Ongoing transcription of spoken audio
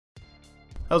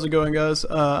How's it going, guys?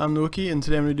 I'm the Wookie, and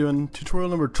today I'm going to be doing tutorial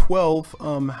number 12,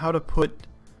 how to put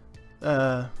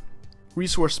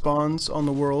resource spawns on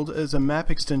the world as a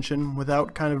map extension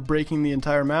without kind of breaking the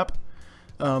entire map.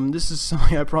 This is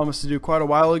something I promised to do quite a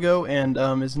while ago, and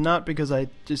it's not because I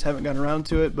just haven't gotten around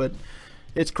to it, but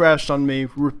it's crashed on me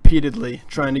repeatedly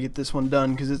trying to get this one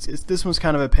done, because this one's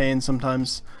kind of a pain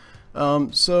sometimes.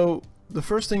 So the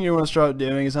first thing you want to start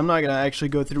doing is, I'm not going to actually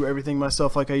go through everything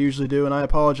myself like I usually do, and I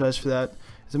apologize for that.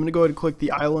 I'm going to go ahead and click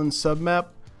the island submaps.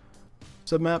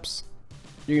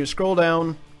 You're going to scroll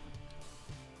down,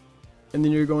 and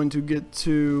then you're going to get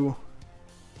to,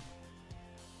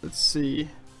 let's see,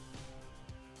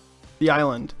 the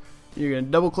island. You're going to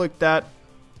double click that,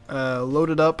 load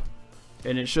it up,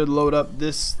 and it should load up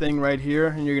this thing right here,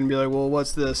 and you're going to be like, well,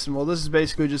 what's this? And well, this is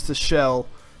basically just the shell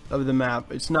of the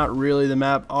map. It's not really the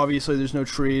map. Obviously there's no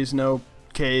trees, no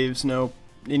caves, no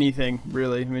anything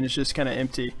really. I mean, it's just kind of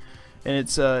empty. And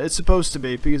it's supposed to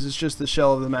be, because it's just the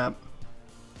shell of the map.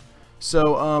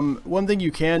 So one thing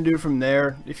you can do from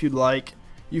there, if you'd like,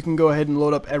 you can go ahead and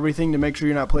load up everything to make sure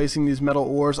you're not placing these metal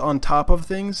ores on top of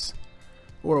things,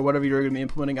 or whatever you're going to be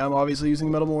implementing. I'm obviously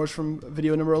using metal ores from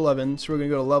video number 11, so we're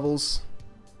going to go to levels,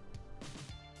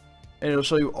 and it'll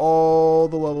show you all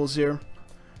the levels here.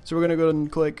 So we're going to go ahead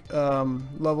and click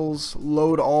levels,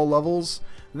 load all levels.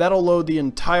 That'll load the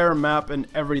entire map and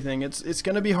everything. It's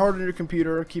going to be hard on your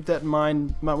computer. Keep that in mind.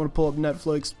 You might want to pull up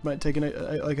Netflix. Might take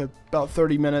about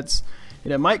 30 minutes,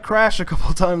 and it might crash a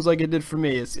couple times like it did for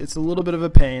me. It's a little bit of a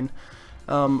pain.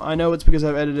 I know it's because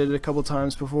I've edited it a couple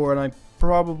times before, and I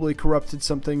probably corrupted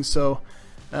something, so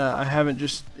I haven't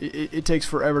just. It takes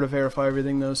forever to verify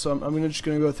everything though, so I'm just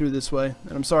going to go through this way,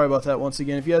 and I'm sorry about that once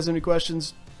again. If you guys have any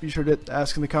questions, be sure to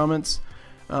ask in the comments.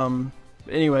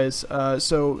 Anyways,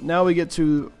 so now we get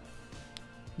to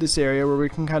this area where we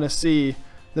can kind of see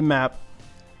the map.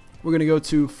 We're going to go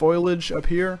to foliage up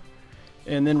here,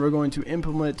 and then we're going to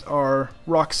implement our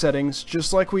rock settings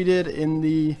just like we did in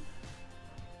the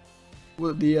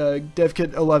dev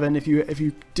kit 11. If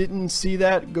you didn't see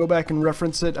that, go back and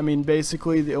reference it. I mean,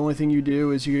 basically the only thing you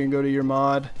do is you're going to go to your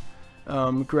mod,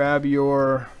 grab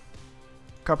your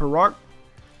copper rock,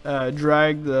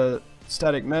 drag the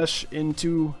static mesh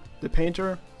into the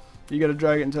painter. You got to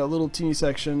drag it into a little teeny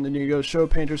section, then you go show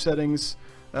painter settings,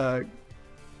 the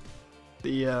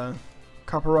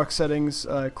copper rock settings,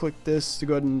 click this to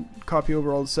go ahead and copy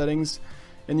over all the settings,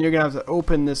 and you're gonna have to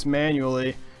open this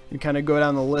manually and kind of go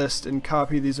down the list and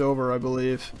copy these over, I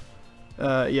believe.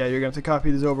 Yeah, you're gonna have to copy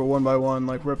these over one by one,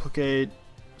 like replicate,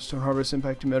 stone harvest,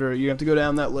 impact emitter. You have to go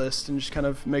down that list and just kind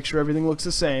of make sure everything looks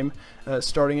the same,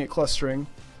 starting at clustering.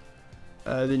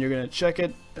 Then you're going to check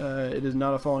it. It is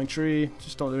not a falling tree.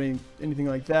 Just don't do anything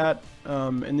like that.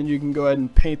 And then you can go ahead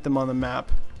and paint them on the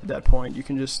map at that point. You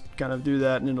can just kind of do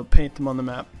that, and it'll paint them on the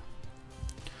map.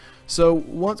 So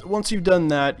once you've done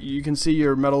that, you can see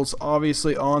your metals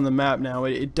obviously on the map now.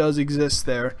 It does exist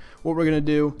there. What we're going to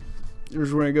do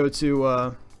is we're going to go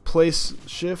to place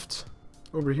shift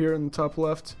over here in the top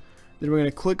left. Then we're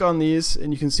going to click on these,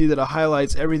 and you can see that it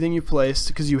highlights everything you placed,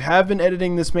 because you have been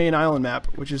editing this main island map,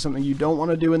 which is something you don't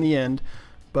want to do in the end,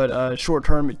 but short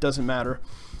term it doesn't matter.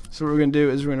 So what we're going to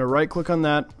do is we're going to right click on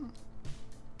that,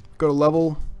 go to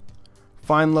level,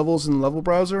 find levels in the level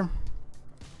browser.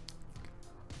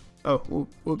 Oh,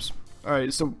 whoops.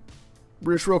 Alright, so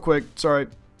just real quick, sorry,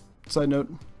 side note,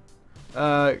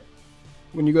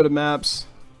 when you go to maps,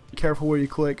 be careful where you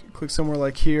click somewhere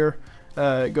like here,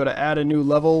 go to add a new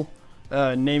level.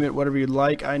 Name it whatever you'd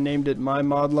like. I named it my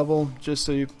mod level, just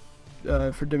so you,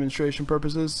 for demonstration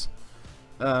purposes.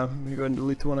 Let me go ahead and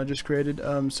delete the one I just created.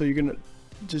 So you're gonna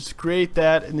just create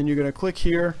that, and then you're gonna click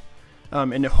here,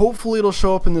 and hopefully it'll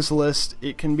show up in this list.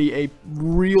 It can be a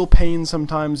real pain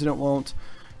sometimes, and it won't.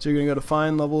 So you're gonna go to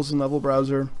find levels in level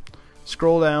browser,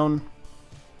 scroll down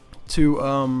to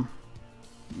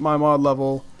my mod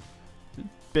level,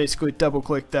 basically double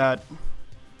click that,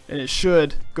 and it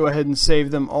should go ahead and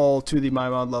save them all to the my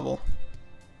mod level.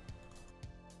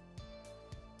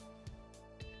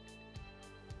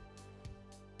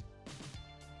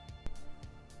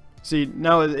 See,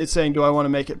 now it's saying, do I want to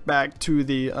make it back to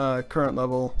the current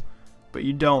level? But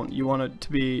you don't. You want it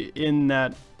to be in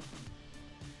that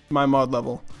my mod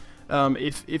level.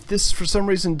 If this for some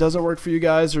reason doesn't work for you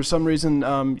guys, or some reason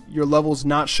your level's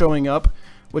not showing up,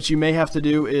 what you may have to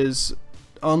do is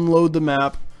unload the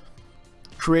map,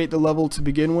 create the level to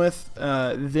begin with,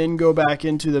 then go back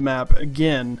into the map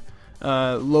again,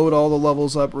 load all the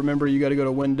levels up. Remember, you got to go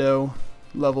to window,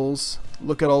 levels,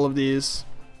 look at all of these,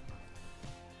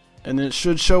 and then it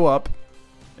should show up.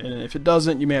 And if it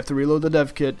doesn't, you may have to reload the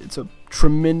dev kit. It's a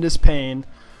tremendous pain.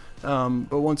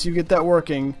 But once you get that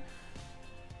working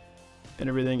and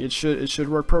everything, it should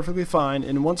work perfectly fine.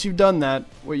 And once you've done that,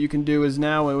 what you can do is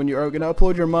now when you're going to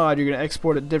upload your mod, you're going to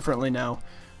export it differently now.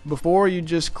 Before you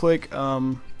just click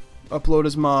upload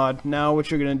as mod. Now what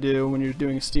you're going to do when you're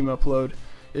doing a Steam upload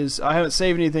is, I haven't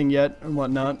saved anything yet and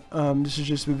whatnot. This is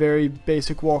just a very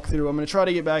basic walkthrough. I'm going to try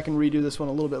to get back and redo this one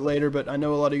a little bit later, but I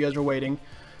know a lot of you guys are waiting.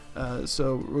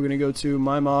 So we're going to go to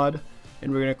my mod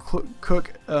and we're going to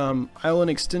cook island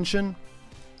extension.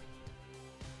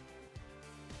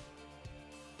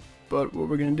 But what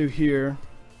we're going to do here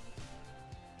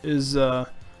is where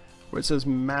it says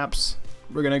maps,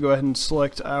 we're going to go ahead and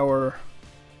select our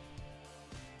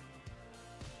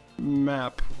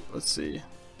map. Let's see,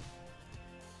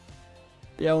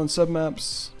 the island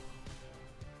submaps.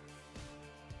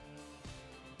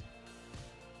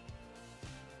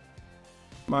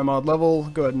 My mod level,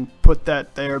 go ahead and put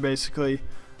that there basically.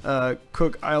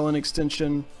 Cook island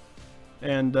extension,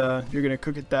 and you're going to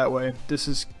cook it that way. This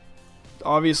is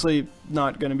obviously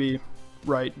not going to be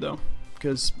right though,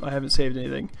 because I haven't saved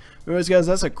anything. Anyways guys,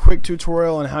 that's a quick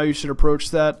tutorial on how you should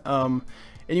approach that.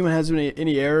 Anyone has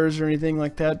any errors or anything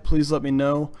like that, please let me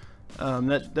know.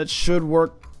 That should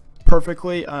work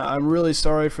perfectly. I'm really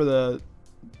sorry for the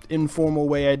informal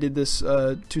way I did this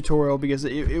tutorial, because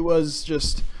it was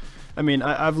just, I mean,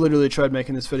 I've literally tried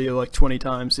making this video like 20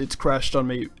 times. It's crashed on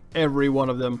me, every one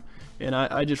of them. And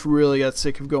I just really got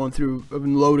sick of going through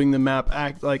and loading the map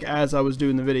as I was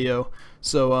doing the video.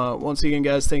 So once again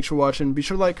guys, thanks for watching. Be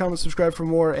sure to like, comment, subscribe for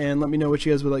more, and let me know what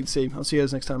you guys would like to see. I'll see you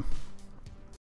guys next time.